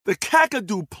The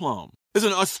Kakadu plum is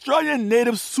an Australian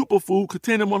native superfood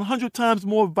containing 100 times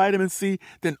more vitamin C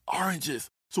than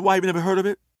oranges. So why have you never heard of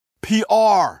it?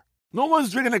 PR. No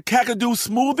one's drinking a Kakadu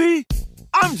smoothie?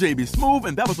 I'm JB Smooth,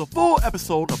 and that was a full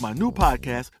episode of my new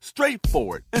podcast,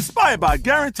 Straightforward, inspired by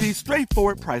guaranteed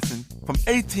straightforward pricing from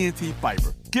AT&T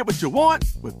Fiber. Get what you want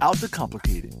without the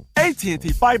complicated. AT&T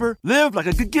Fiber, live like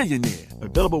a gigillionaire.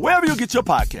 Available wherever you get your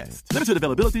podcasts. Limited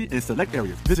availability in select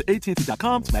areas. Visit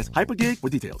AT&T.com/hypergig for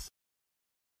details.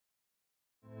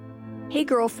 Hey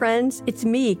girlfriends, it's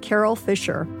me, Carol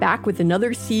Fisher, back with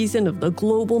another season of the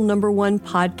global #1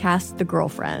 podcast, The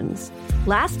Girlfriends.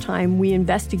 Last time, we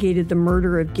investigated the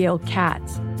murder of Gail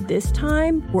Katz. This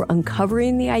time, we're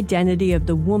uncovering the identity of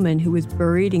the woman who was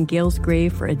buried in Gail's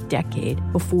grave for a decade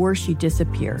before she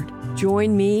disappeared.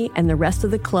 Join me and the rest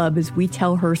of the club as we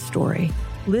tell her story.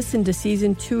 Listen to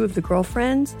Season 2 of The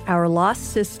Girlfriends, Our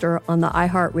Lost Sister on the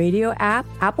iHeartRadio app,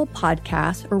 Apple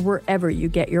Podcasts, or wherever you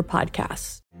get your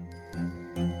podcasts.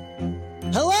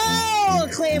 Hello,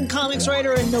 acclaimed comics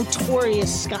writer and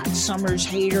notorious Scott Summers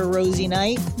hater, Rosie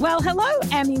Knight. Well, hello,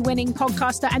 Emmy-winning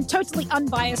podcaster and totally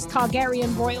unbiased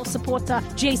Targaryen royal supporter,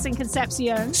 Jason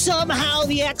Concepcion. Somehow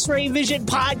the X-Ray Vision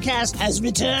podcast has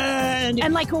returned.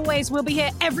 And like always, we'll be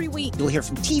here every week. You'll hear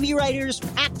from TV writers,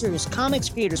 actors, comics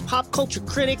creators, pop culture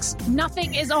critics.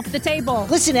 Nothing is off the table.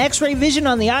 Listen to X-Ray Vision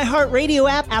on the iHeartRadio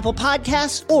app, Apple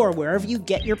Podcasts, or wherever you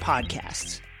get your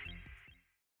podcasts.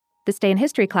 This Day in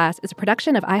History class is a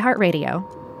production of iHeartRadio.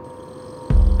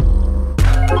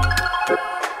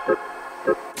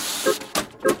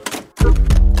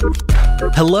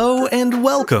 Hello and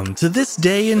welcome to This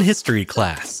Day in History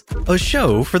class, a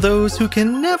show for those who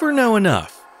can never know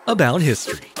enough about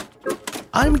history.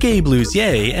 I'm Gabe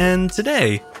Luzier, and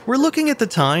today we're looking at the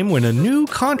time when a new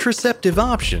contraceptive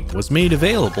option was made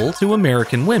available to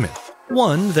American women.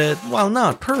 One that, while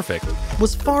not perfect,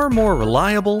 was far more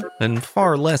reliable and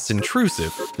far less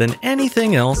intrusive than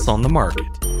anything else on the market.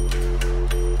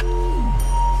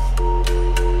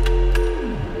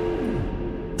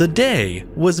 The day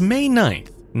was May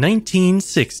 9th,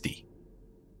 1960.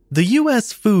 The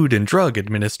U.S. Food and Drug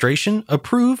Administration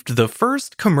approved the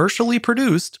first commercially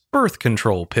produced birth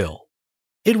control pill.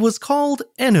 It was called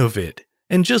Enovid,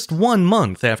 and just 1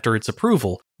 month after its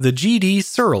approval, the G.D.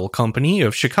 Searle Company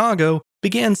of Chicago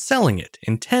began selling it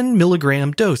in 10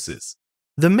 milligram doses.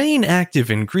 The main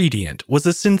active ingredient was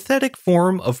a synthetic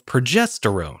form of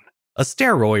progesterone, a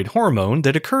steroid hormone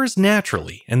that occurs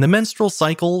naturally in the menstrual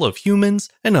cycle of humans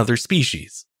and other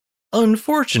species.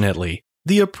 Unfortunately,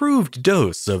 the approved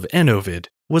dose of Enovid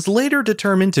was later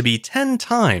determined to be 10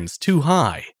 times too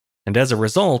high, and as a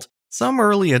result, some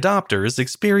early adopters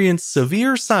experienced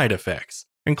severe side effects,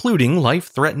 including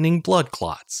life-threatening blood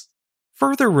clots.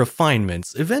 Further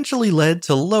refinements eventually led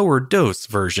to lower-dose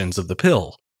versions of the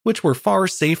pill, which were far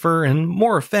safer and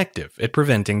more effective at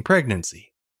preventing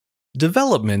pregnancy.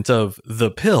 Development of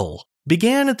the pill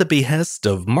began at the behest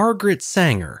of Margaret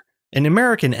Sanger, an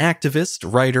American activist,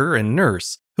 writer, and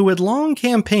nurse who had long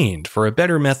campaigned for a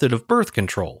better method of birth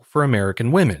control for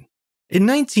American women. In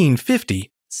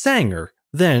 1950, Sanger,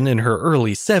 then in her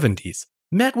early 70s,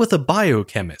 met with a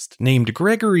biochemist named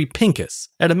Gregory Pincus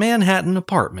at a Manhattan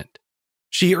apartment.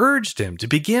 She urged him to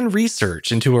begin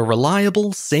research into a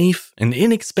reliable, safe, and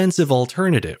inexpensive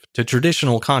alternative to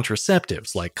traditional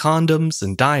contraceptives like condoms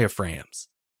and diaphragms.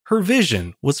 Her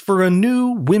vision was for a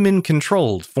new,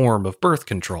 women-controlled form of birth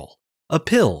control, a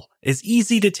pill as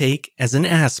easy to take as an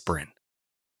aspirin.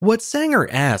 What Sanger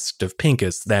asked of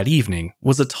Pincus that evening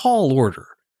was a tall order,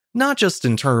 not just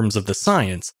in terms of the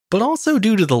science, but also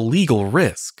due to the legal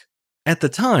risk. At the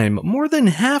time, more than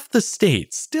half the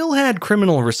states still had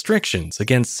criminal restrictions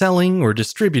against selling or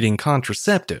distributing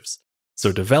contraceptives,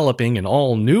 so developing an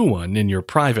all-new one in your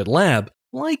private lab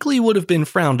likely would have been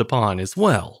frowned upon as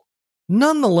well.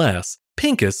 Nonetheless,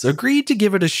 Pincus agreed to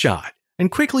give it a shot and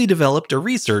quickly developed a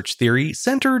research theory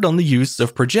centered on the use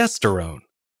of progesterone.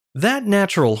 That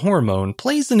natural hormone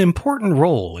plays an important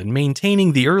role in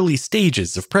maintaining the early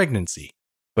stages of pregnancy,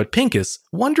 but Pincus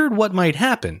wondered what might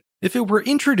happen if it were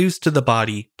introduced to the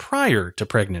body prior to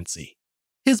pregnancy.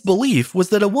 His belief was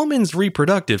that a woman's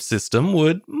reproductive system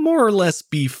would more or less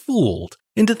be fooled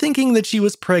into thinking that she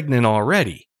was pregnant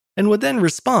already, and would then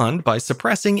respond by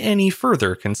suppressing any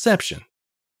further conception.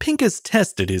 Pincus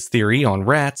tested his theory on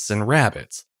rats and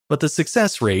rabbits, but the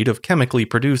success rate of chemically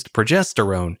produced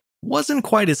progesterone wasn't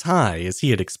quite as high as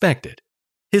he had expected.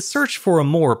 His search for a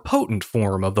more potent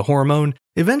form of the hormone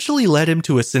eventually led him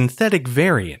to a synthetic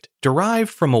variant derived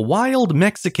from a wild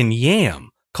Mexican yam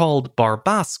called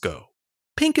Barbasco.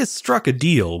 Pincus struck a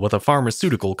deal with a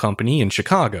pharmaceutical company in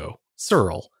Chicago,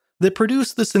 Searle, that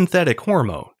produce the synthetic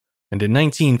hormone, and in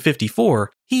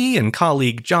 1954, he and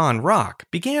colleague John Rock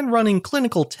began running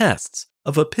clinical tests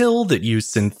of a pill that used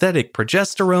synthetic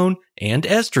progesterone and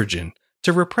estrogen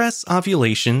to repress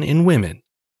ovulation in women.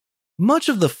 Much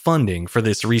of the funding for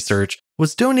this research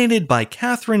was donated by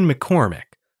Catherine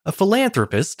McCormick, a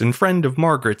philanthropist and friend of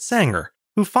Margaret Sanger,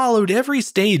 who followed every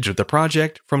stage of the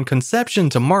project from conception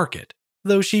to market,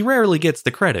 though she rarely gets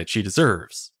the credit she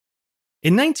deserves.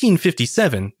 In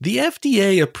 1957, the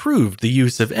FDA approved the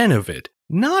use of Enovid,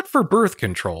 not for birth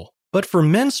control, but for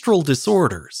menstrual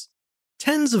disorders.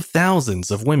 Tens of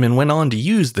thousands of women went on to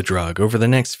use the drug over the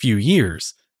next few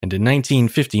years, and in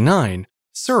 1959,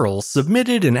 Searle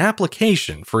submitted an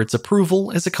application for its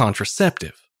approval as a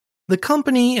contraceptive. The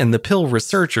company and the pill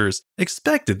researchers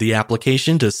expected the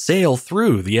application to sail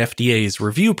through the FDA's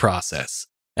review process.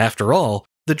 After all,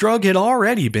 the drug had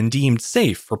already been deemed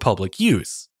safe for public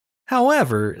use.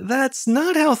 However, that's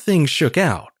not how things shook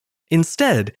out.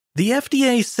 Instead, the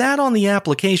FDA sat on the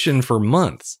application for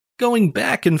months, going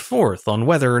back and forth on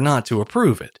whether or not to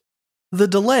approve it. The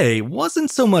delay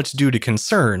wasn't so much due to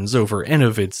concerns over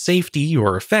Enovid's safety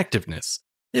or effectiveness.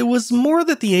 It was more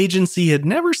that the agency had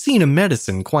never seen a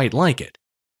medicine quite like it.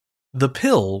 The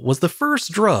pill was the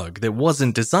first drug that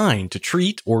wasn't designed to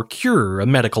treat or cure a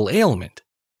medical ailment.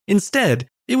 Instead,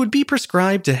 it would be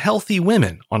prescribed to healthy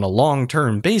women on a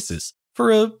long-term basis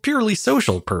for a purely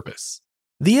social purpose.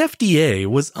 The FDA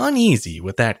was uneasy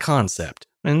with that concept,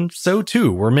 and so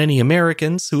too were many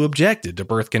Americans who objected to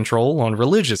birth control on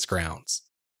religious grounds.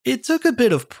 It took a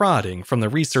bit of prodding from the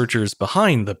researchers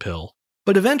behind the pill,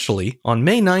 but eventually, on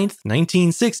May 9,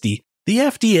 1960, the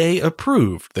FDA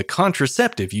approved the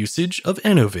contraceptive usage of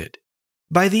Enovid.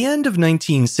 By the end of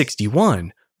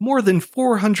 1961, more than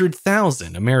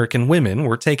 400,000 American women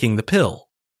were taking the pill.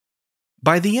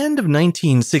 By the end of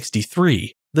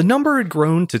 1963, the number had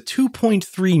grown to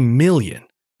 2.3 million,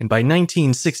 and by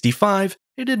 1965,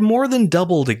 it had more than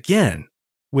doubled again,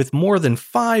 with more than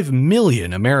 5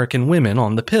 million American women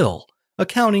on the pill,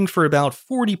 accounting for about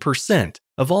 40%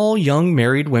 of all young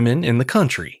married women in the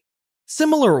country.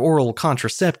 Similar oral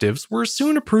contraceptives were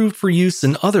soon approved for use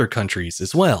in other countries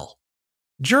as well.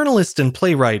 Journalist and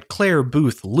playwright Claire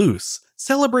Booth Luce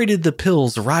celebrated the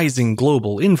pill's rising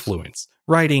global influence,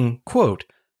 writing, quote,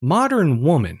 "Modern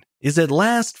woman is at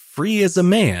last free as a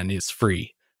man is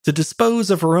free, to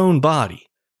dispose of her own body,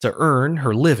 to earn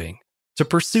her living, to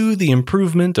pursue the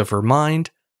improvement of her mind,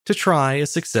 to try a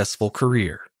successful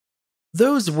career."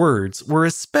 Those words were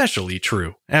especially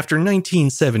true after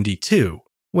 1972,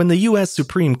 when the U.S.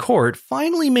 Supreme Court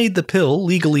finally made the pill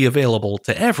legally available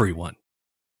to everyone.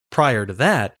 Prior to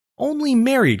that, only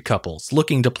married couples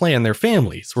looking to plan their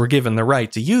families were given the right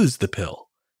to use the pill,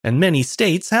 and many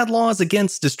states had laws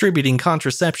against distributing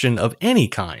contraception of any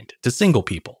kind to single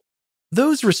people.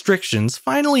 Those restrictions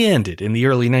finally ended in the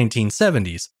early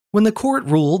 1970s when the court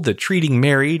ruled that treating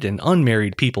married and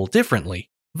unmarried people differently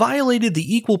violated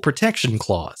the Equal Protection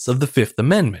Clause of the Fifth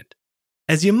Amendment.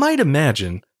 As you might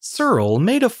imagine, Searle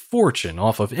made a fortune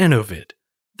off of Enovid,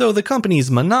 though the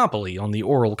company's monopoly on the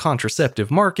oral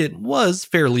contraceptive market was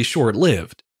fairly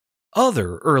short-lived.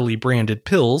 Other early branded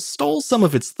pills stole some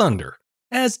of its thunder,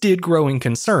 as did growing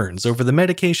concerns over the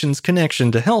medication's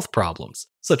connection to health problems,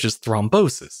 such as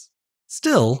thrombosis.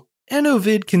 Still,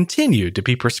 Enovid continued to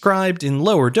be prescribed in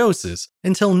lower doses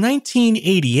until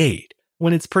 1988,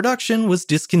 when its production was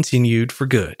discontinued for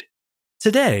good.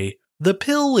 Today, the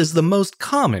pill is the most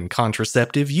common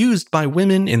contraceptive used by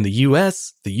women in the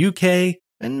US, the UK,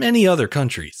 and many other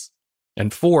countries.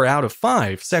 And 4 out of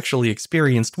 5 sexually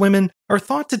experienced women are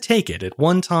thought to take it at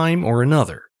one time or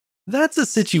another. That's a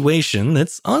situation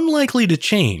that's unlikely to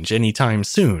change anytime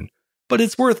soon, but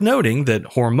it's worth noting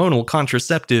that hormonal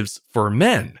contraceptives for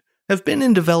men have been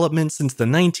in development since the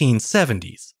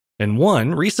 1970s, and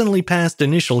one recently passed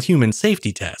initial human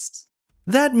safety tests.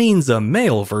 That means a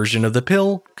male version of the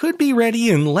pill could be ready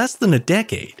in less than a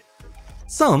decade.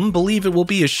 Some believe it will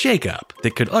be a shakeup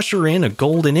that could usher in a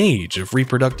golden age of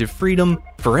reproductive freedom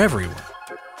for everyone.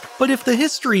 But if the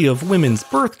history of women's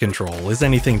birth control is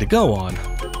anything to go on,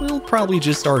 we'll probably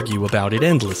just argue about it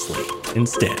endlessly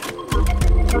instead.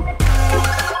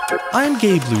 I'm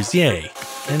Gabe Luzier,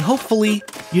 and hopefully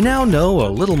you now know a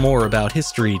little more about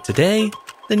history today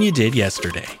than you did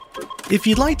yesterday. If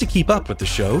you'd like to keep up with the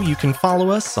show, you can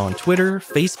follow us on Twitter,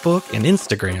 Facebook, and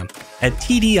Instagram at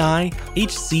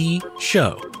TDIHC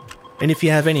Show. And if you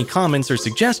have any comments or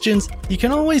suggestions, you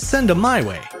can always send them my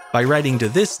way by writing to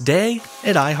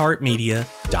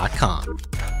thisday@iheartmedia.com.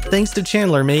 Thanks to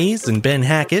Chandler Mays and Ben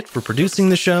Hackett for producing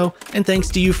the show, and thanks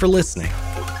to you for listening.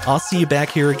 I'll see you back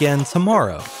here again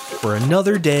tomorrow for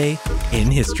another day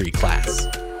in history class.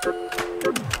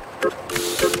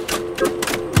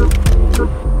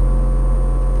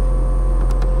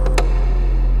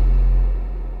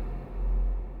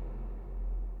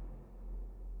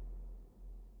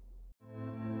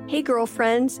 Hey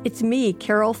girlfriends, it's me,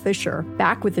 Carol Fisher,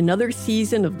 back with another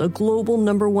season of the global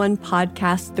 #1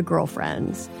 podcast, The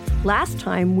Girlfriends. Last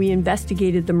time, we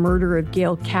investigated the murder of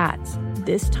Gail Katz.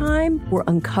 This time, we're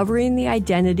uncovering the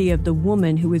identity of the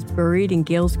woman who was buried in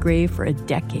Gail's grave for a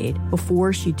decade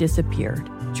before she disappeared.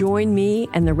 Join me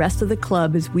and the rest of the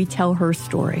club as we tell her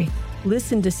story.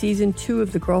 Listen to Season 2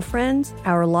 of The Girlfriends,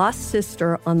 Our Lost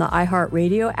Sister on the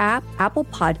iHeartRadio app, Apple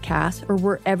Podcasts, or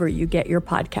wherever you get your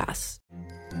podcasts.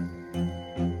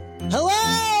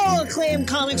 Hello, acclaimed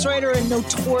comics writer and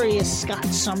notorious Scott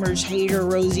Summers hater,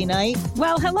 Rosie Knight.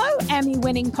 Well, hello,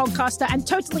 Emmy-winning podcaster and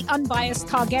totally unbiased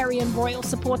Targaryen royal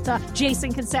supporter,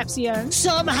 Jason Concepcion.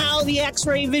 Somehow the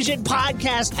X-Ray Vision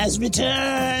podcast has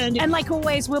returned. And like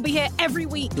always, we'll be here every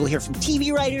week. You'll hear from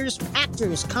TV writers,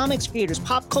 actors, comics creators,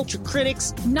 pop culture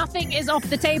critics. Nothing is off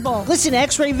the table. Listen to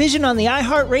X-Ray Vision on the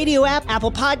iHeartRadio app,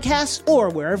 Apple Podcasts, or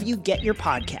wherever you get your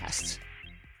podcasts.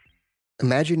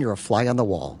 Imagine you're a fly on the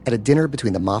wall at a dinner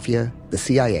between the Mafia, the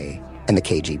CIA, and the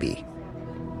KGB.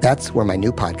 That's where my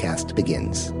new podcast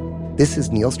begins. This is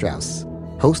Neil Strauss,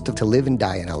 host of To Live and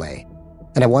Die in LA,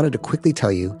 and I wanted to quickly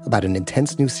tell you about an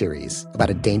intense new series about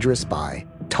a dangerous spy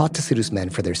taught to seduce men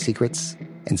for their secrets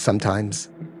and sometimes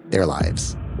their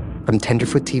lives. From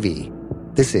Tenderfoot TV,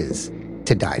 this is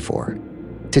To Die For.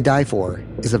 To Die For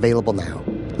is available now.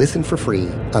 Listen for free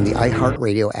on the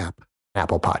iHeartRadio app,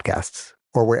 Apple Podcasts,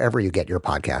 or wherever you get your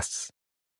podcasts.